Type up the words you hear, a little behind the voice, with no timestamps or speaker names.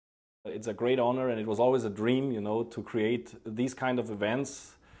It's a great honor, and it was always a dream, to create these kind of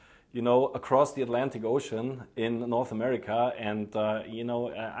events, across the Atlantic Ocean in North America. And,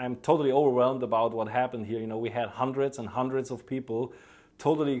 I'm totally overwhelmed about what happened here. We had hundreds and hundreds of people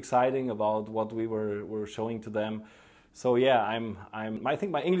totally exciting about what we were showing to them. So yeah, I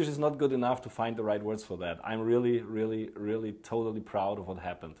think my English is not good enough to find the right words for that. I'm really, really, really totally proud of what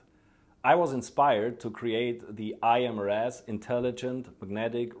happened. I was inspired to create the iMRS, Intelligent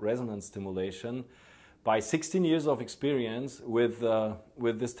Magnetic Resonance Stimulation, by 16 years of experience with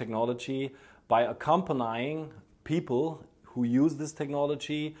this technology, by accompanying people who use this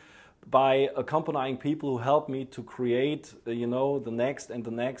technology, by accompanying people who helped me to create, the next and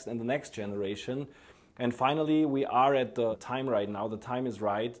the next and the next generation. And finally, we are at the time right now, the time is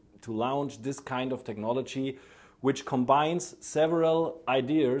right to launch this kind of technology, which combines several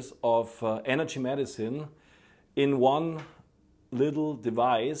ideas of energy medicine in one little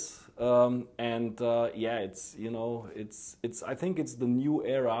device. Yeah, I think it's the new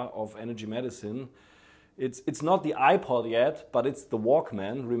era of energy medicine. It's not the iPod yet, but it's the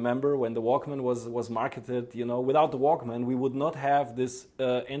Walkman. Remember when the Walkman was marketed? Without the Walkman, we would not have this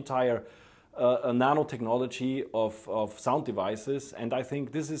entire nanotechnology of sound devices. And I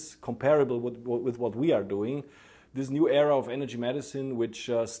think this is comparable with what we are doing. This new era of energy medicine, which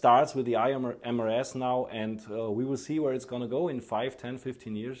starts with the iMRS now, and we will see where it's going to go in 5, 10,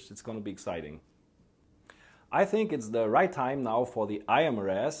 15 years. It's going to be exciting. I think it's the right time now for the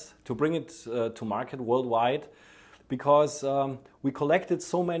iMRS to bring it to market worldwide, because we collected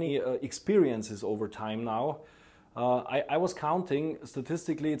so many experiences over time now. I was counting,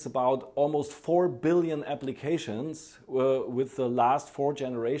 statistically it's about almost 4 billion applications with the last 4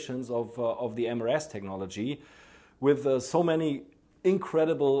 generations of the MRS technology, with so many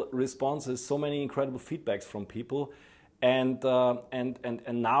incredible responses, so many incredible feedbacks from people. And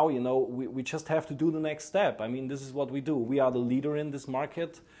now, we just have to do the next step. I mean, this is what we do. We are the leader in this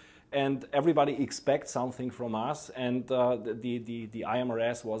market, and everybody expects something from us. And the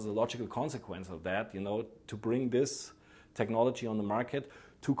iMRS was a logical consequence of that, to bring this technology on the market,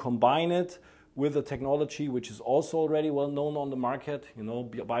 to combine it with a technology which is also already well known on the market,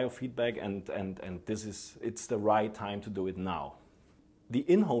 biofeedback, and it's the right time to do it now. The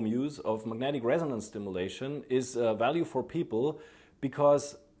in-home use of magnetic resonance stimulation is value for people,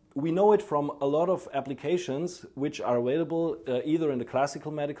 because we know it from a lot of applications which are available either in the classical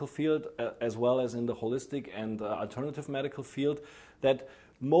medical field as well as in the holistic and alternative medical field, that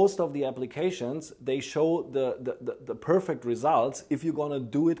most of the applications, they show the perfect results if you're going to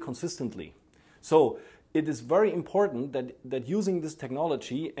do it consistently. So it is very important that using this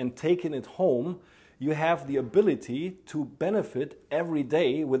technology and taking it home, you have the ability to benefit every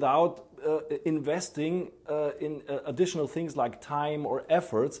day without investing in additional things like time or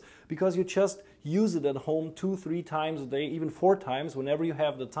efforts, because you just use it at home 2, 3 times a day, even 4 times whenever you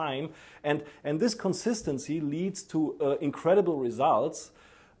have the time. And this consistency leads to incredible results.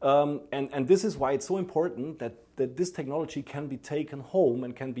 And this is why it's so important that this technology can be taken home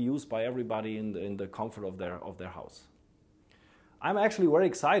and can be used by everybody in the comfort of their house. I'm actually very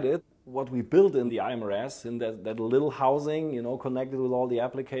excited what we built in the iMRS, in that little housing, connected with all the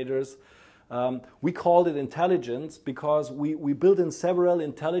applicators. We called it intelligence because we built in several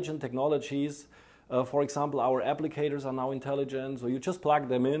intelligent technologies. For example, our applicators are now intelligent, so you just plug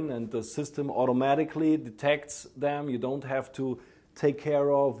them in and the system automatically detects them. You don't have to take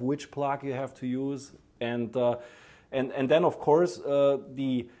care of which plug you have to use. And then, of course,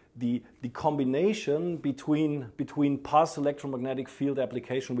 the combination between pulse electromagnetic field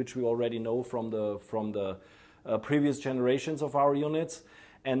application, which we already know from the previous generations of our units,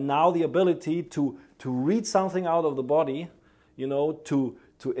 and now the ability to read something out of the body, to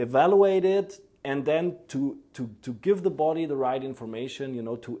evaluate it, and then to give the body the right information,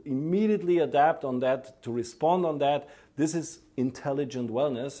 to immediately adapt on that, to respond on that. This is intelligent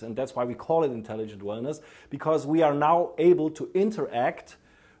wellness, and that's why we call it intelligent wellness, because we are now able to interact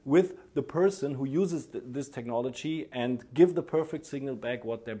with the person who uses this technology and give the perfect signal back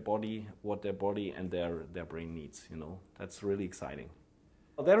what their body and their brain needs. That's really exciting.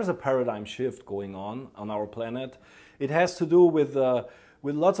 There is a paradigm shift going on our planet. It has to do with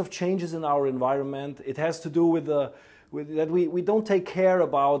lots of changes in our environment. It has to do with that we don't take care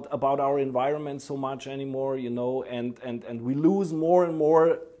about our environment so much anymore, and we lose more and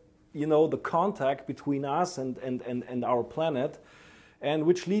more, the contact between us and our planet. And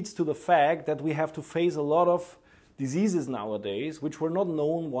which leads to the fact that we have to face a lot of diseases nowadays, which were not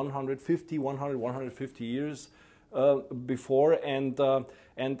known 150 years before. And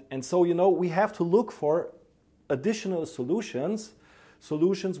so, we have to look for additional solutions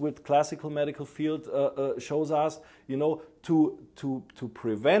solutions with classical medical field shows us, to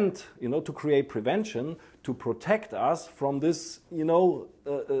prevent, to create prevention, to protect us from this,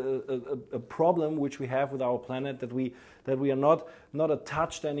 a problem which we have with our planet, that we are not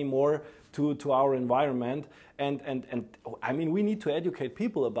attached anymore to our environment, and I mean, we need to educate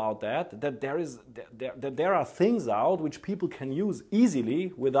people about that there are things out which people can use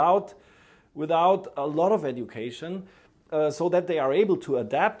easily without a lot of education, so that they are able to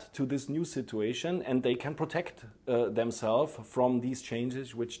adapt to this new situation and they can protect themselves from these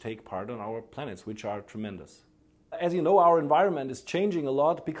changes which take part on our planets, which are tremendous. As you know, our environment is changing a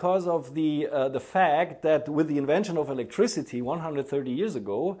lot because of the fact that with the invention of electricity 130 years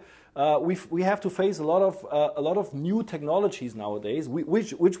ago, we have to face a lot of new technologies nowadays,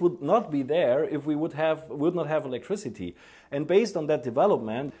 which would not be there if we would not have electricity. And based on that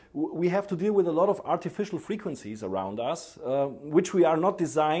development, we have to deal with a lot of artificial frequencies around us, which we are not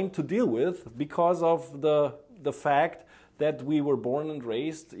designed to deal with because of the fact that we were born and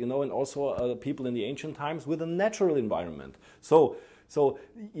raised, and also people in the ancient times with a natural environment. So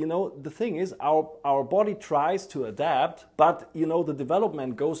the thing is, our body tries to adapt, but the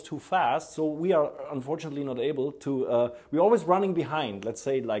development goes too fast. So we are unfortunately not able to. We're always running behind. Let's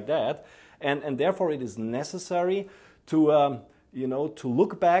say it like that, and therefore it is necessary to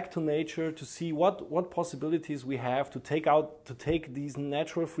look back to nature, to see what possibilities we have to take these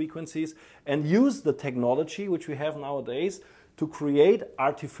natural frequencies and use the technology which we have nowadays to create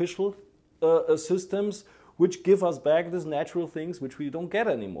artificial systems which give us back these natural things which we don't get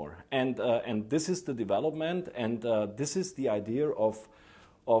anymore. And this is the development, and this is the idea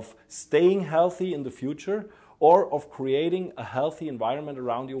of staying healthy in the future, or of creating a healthy environment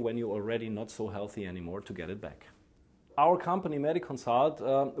around you when you're already not so healthy anymore, to get it back. Our company,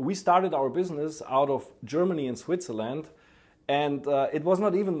 MediConsult, we started our business out of Germany and Switzerland, and it was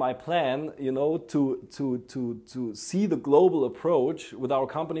not even my plan, to see the global approach with our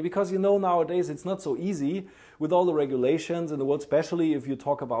company, because nowadays it's not so easy with all the regulations in the world, especially if you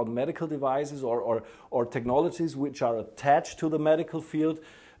talk about medical devices or technologies which are attached to the medical field.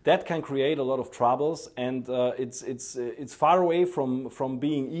 That can create a lot of troubles, and it's far away from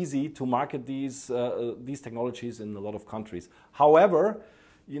being easy to market these technologies in a lot of countries. However,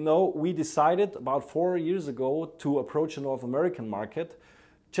 we decided about 4 years ago to approach the North American market,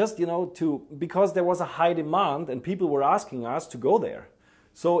 just because there was a high demand and people were asking us to go there.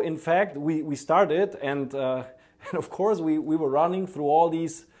 So in fact, we started, and of course we were running through all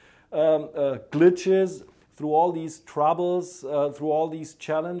these glitches, through all these troubles, through all these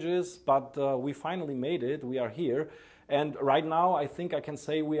challenges, but we finally made it. We are here, and right now I think I can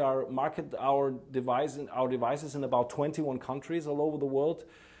say we are market our devices in about 21 countries all over the world,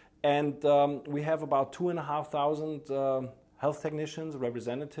 and we have about 2,500 health technicians,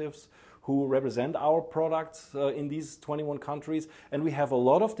 representatives, who represent our products in these 21 countries, and we have a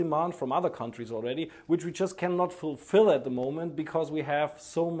lot of demand from other countries already, which we just cannot fulfill at the moment because we have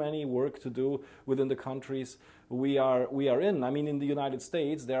so many work to do within the countries we are in. I mean, in the United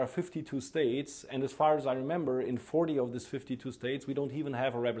States, there are 52 states, and as far as I remember, in 40 of these 52 states, we don't even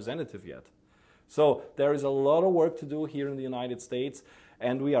have a representative yet. So there is a lot of work to do here in the United States,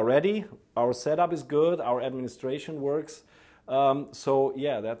 and we are ready. Our setup is good, our administration works. So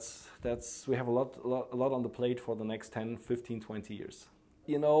yeah, we have a lot on the plate for the next 10, 15, 20 years.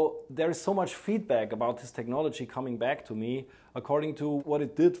 There is so much feedback about this technology coming back to me according to what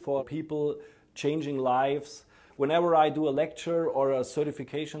it did for people, changing lives. Whenever I do a lecture or a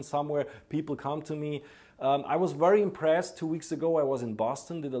certification somewhere, people come to me. I was very impressed 2 weeks ago. I was in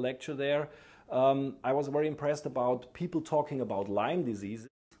Boston, did a lecture there. I was very impressed about people talking about Lyme disease.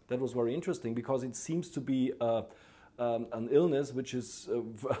 That was very interesting because it seems to be an illness which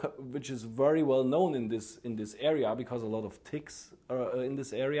is very well known in this area, because a lot of ticks are in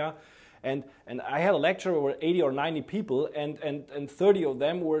this area, and I had a lecture over 80 or 90 people, and 30 of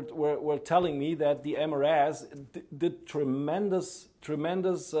them were telling me that the iMRS did tremendous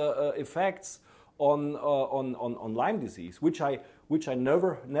effects on Lyme disease, which I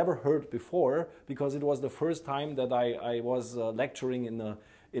never heard before, because it was the first time that I was lecturing in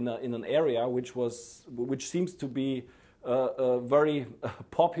an area which seems to be very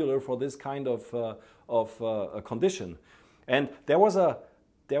popular for this kind of condition. And there was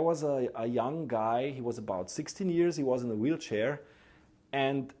a young guy. He was about 16 years. He was in a wheelchair,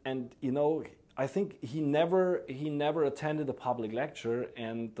 and I think he never attended a public lecture,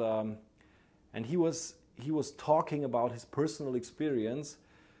 and he was talking about his personal experience.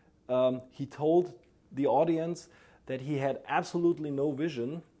 He told the audience that he had absolutely no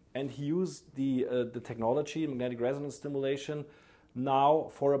vision, and he used the technology, magnetic resonance stimulation, now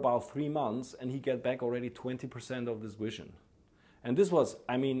for about 3 months, and he get back already 20% of this vision. And this was,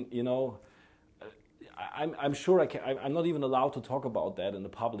 I mean, you know, I'm sure I'm not even allowed to talk about that in the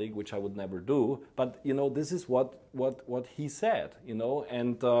public, which I would never do. But you know, this is what he said, you know,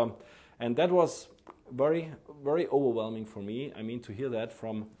 and that was very, very overwhelming for me. I mean, to hear that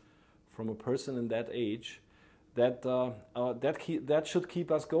from a person in that age, that should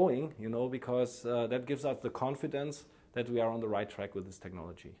keep us going, you know, because that gives us the confidence that we are on the right track with this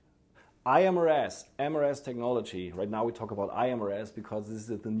technology. iMRS, MRS technology, right now we talk about iMRS because this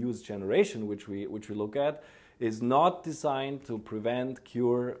is the newest generation which we look at, is not designed to prevent,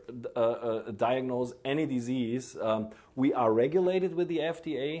 cure, diagnose any disease. We are regulated with the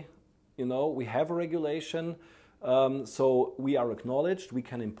FDA, you know, we have a regulation, so we are acknowledged, we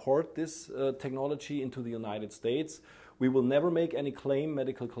can import this technology into the United States. We will never make any claim,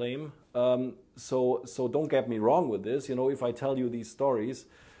 medical claim, so don't get me wrong with this, you know, if I tell you these stories.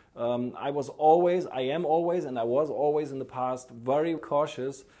 I am always, and I was always in the past very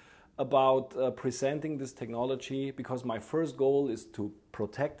cautious about presenting this technology, because my first goal is to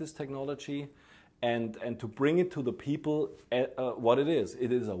protect this technology and to bring it to the people what it is.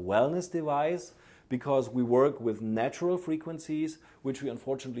 It is a wellness device because we work with natural frequencies, which we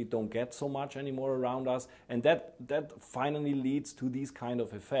unfortunately don't get so much anymore around us, and that finally leads to these kind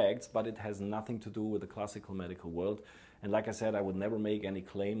of effects, but it has nothing to do with the classical medical world. And like I said, I would never make any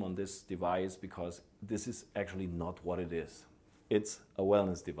claim on this device because this is actually not what it is. It's a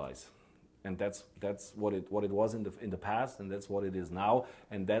wellness device. And that's what it was in the past, and that's what it is now,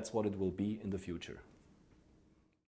 and that's what it will be in the future.